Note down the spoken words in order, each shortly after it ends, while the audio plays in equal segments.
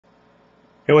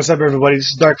Hey, what's up, everybody?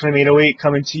 This is Dark808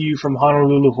 coming to you from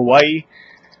Honolulu, Hawaii.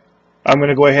 I'm going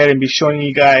to go ahead and be showing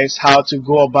you guys how to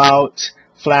go about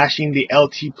flashing the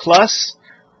LT Plus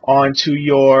onto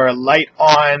your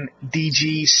Lite-On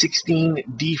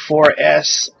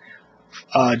DG16D4S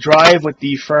drive with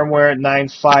the firmware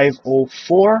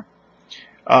 9504.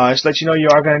 Just to let you know, you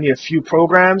are going to need a few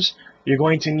programs. You're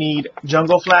going to need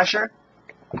Jungle Flasher.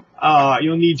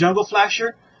 You'll need Jungle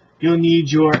Flasher. You'll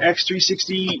need your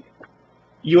X360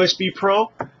 USB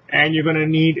Pro, and you're going to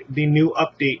need the new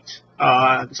update.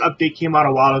 This update came out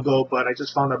a while ago, but I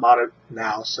just found about it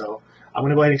now, so I'm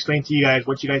going to go ahead and explain to you guys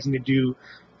what you guys need to do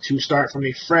to start from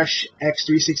a fresh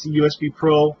X360 USB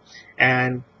Pro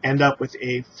and end up with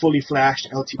a fully flashed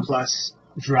LT Plus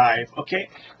drive. Okay,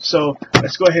 so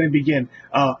let's go ahead and begin.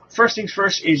 First things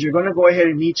first is you're going to go ahead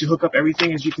and need to hook up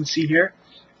everything. As you can see here,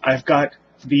 I've got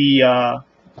the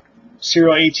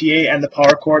serial ATA and the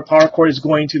power cord. Power cord is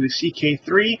going to the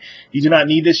CK3. You do not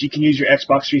need this. You can use your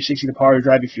Xbox 360 to power your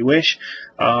drive if you wish.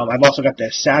 I've also got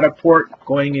the SATA port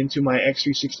going into my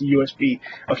X360 USB.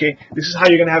 Okay, this is how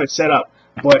you're going to have it set up.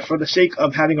 But for the sake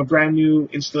of having a brand new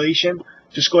installation,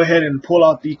 just go ahead and pull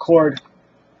out the cord,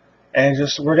 and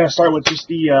we're going to start with just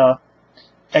the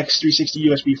X360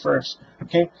 USB first.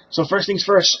 Okay, so first things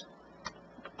first,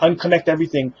 unconnect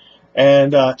everything,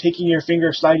 and taking your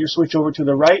finger, slide your switch over to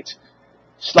the right.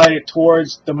 Slide it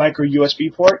towards the micro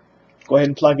USB port. Go ahead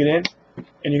and plug it in,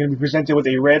 and you're going to be presented with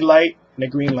a red light and a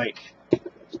green light.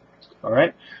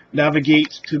 Alright,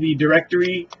 navigate to the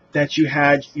directory that you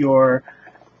had your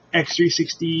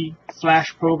X360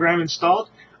 Flash program installed.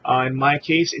 In my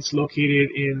case, it's located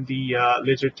in the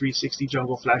Lizard 360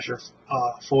 Jungle Flasher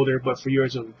folder, but for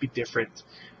yours it will be different.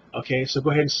 Okay, so go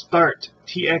ahead and start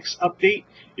TX update.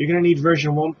 You're going to need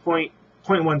version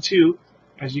 1.12,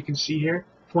 as you can see here.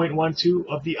 0.12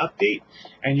 of the update,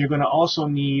 and you're going to also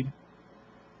need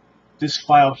this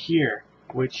file here,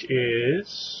 which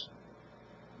is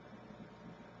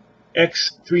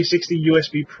X360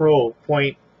 USB Pro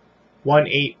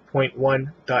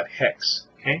 0.18.1.hex.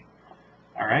 Okay,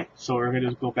 alright, so we're going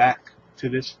to go back to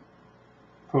this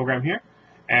program here,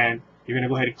 and you're going to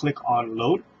go ahead and click on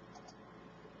load.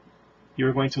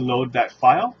 You're going to load that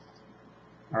file.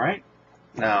 Alright,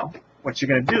 now what you're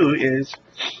going to do is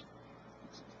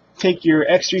take your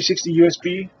X360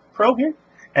 USB Pro here,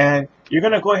 and you're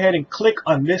going to go ahead and click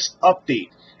on this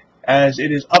update. As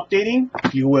it is updating,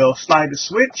 you will slide the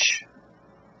switch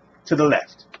to the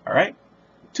left. Alright,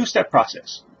 two-step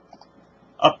process.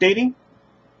 Updating,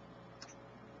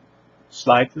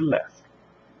 slide to the left.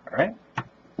 Alright,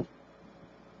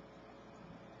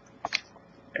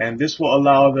 and this will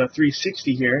allow the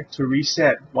 360 here to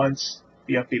reset once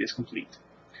the update is complete.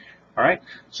 Alright,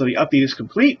 so the update is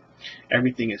complete.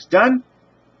 Everything is done.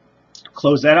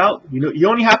 Close that out. You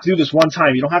only have to do this one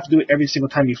time. You don't have to do it every single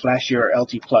time you flash your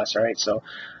LT Plus. Alright, so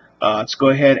let's go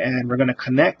ahead and we're going to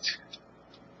connect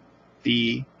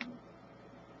the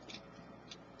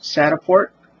SATA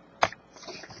port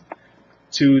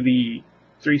to the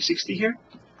 360 here,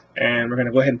 and we're going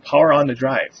to go ahead and power on the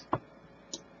drive,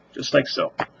 just like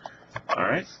so.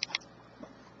 Alright.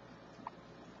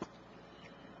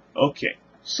 Okay,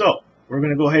 so what we're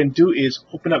going to go ahead and do is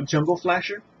open up Jungle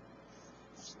Flasher.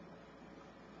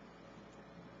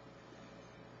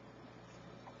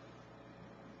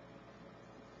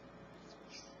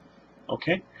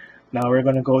 Okay, now we're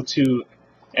going to go to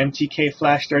MTK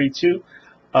Flash 32.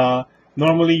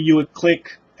 Normally you would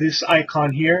click this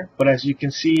icon here, but as you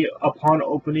can see, upon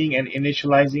opening and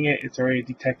initializing it, it's already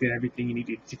detected everything you need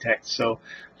to detect. So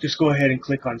just go ahead and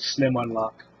click on Slim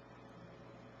Unlock.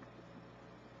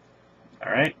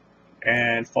 Alright,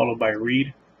 and followed by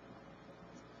read.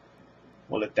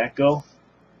 We'll let that go.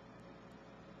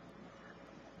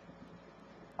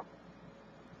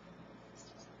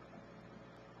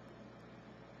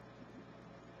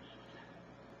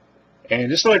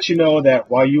 And just to let you know that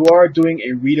while you are doing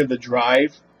a read of the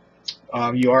drive,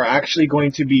 you are actually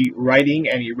going to be writing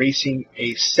and erasing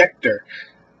a sector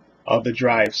of the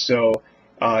drive. So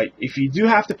if you do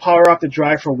have to power off the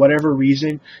drive for whatever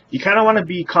reason, you kind of want to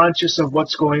be conscious of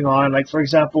what's going on. Like, for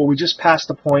example, we just passed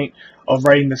the point of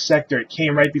writing the sector. It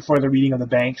came right before the reading of the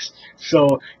banks.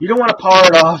 So you don't want to power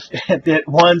it off at that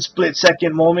one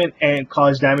split-second moment and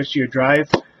cause damage to your drive.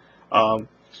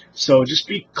 So just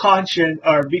be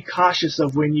cautious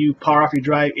of when you power off your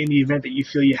drive in the event that you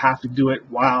feel you have to do it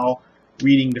while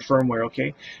reading the firmware.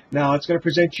 Okay, now it's going to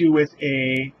present you with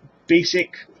a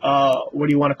basic, what do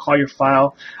you want to call your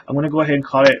file? I'm going to go ahead and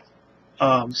call it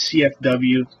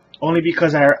CFW, only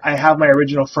because I have my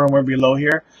original firmware below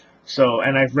here. So,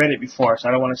 and I've read it before, so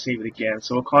I don't want to save it again.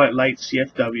 So we'll call it Light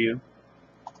CFW.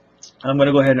 I'm going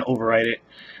to go ahead and overwrite it.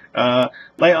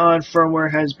 Lite-On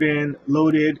firmware has been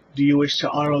loaded. Do you wish to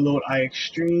auto load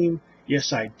iXtreme?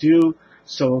 Yes, I do.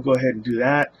 So we'll go ahead and do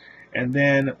that. And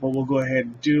then what we'll go ahead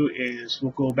and do is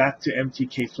we'll go back to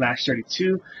MTK Flash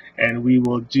 32 and we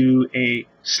will do a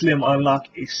slim unlock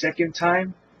a second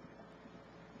time.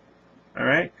 All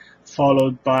right,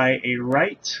 followed by a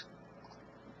write.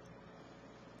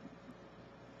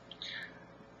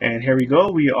 And here we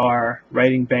go. We are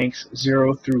writing banks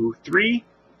 0 through 3.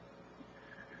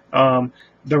 The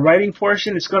writing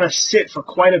portion is going to sit for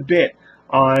quite a bit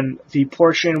on the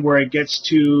portion where it gets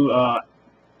to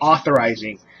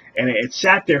authorizing. And it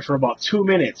sat there for about 2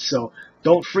 minutes. So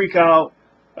don't freak out.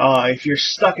 If you're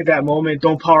stuck at that moment,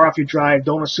 don't power off your drive.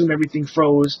 Don't assume everything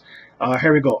froze.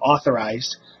 Here we go.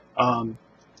 Authorized.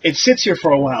 It sits here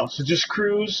for a while. So just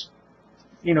cruise.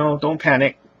 You know, don't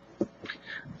panic.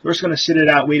 We're just going to sit it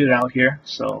out, wait it out here.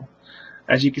 So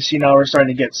as you can see now, we're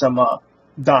starting to get some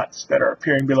dots that are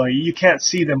appearing below you. You can't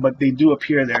see them, but they do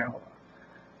appear there.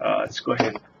 Let's go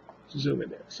ahead and zoom in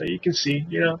there. So you can see,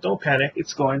 you know, don't panic.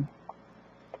 It's going.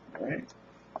 All right.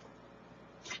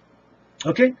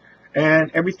 Okay.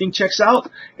 And everything checks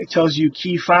out. It tells you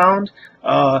key found.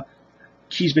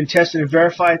 Key's been tested and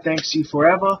verified. Thanks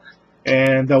C4EVA.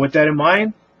 And with that in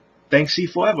mind, thanks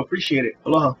C4EVA. Appreciate it.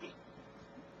 Aloha.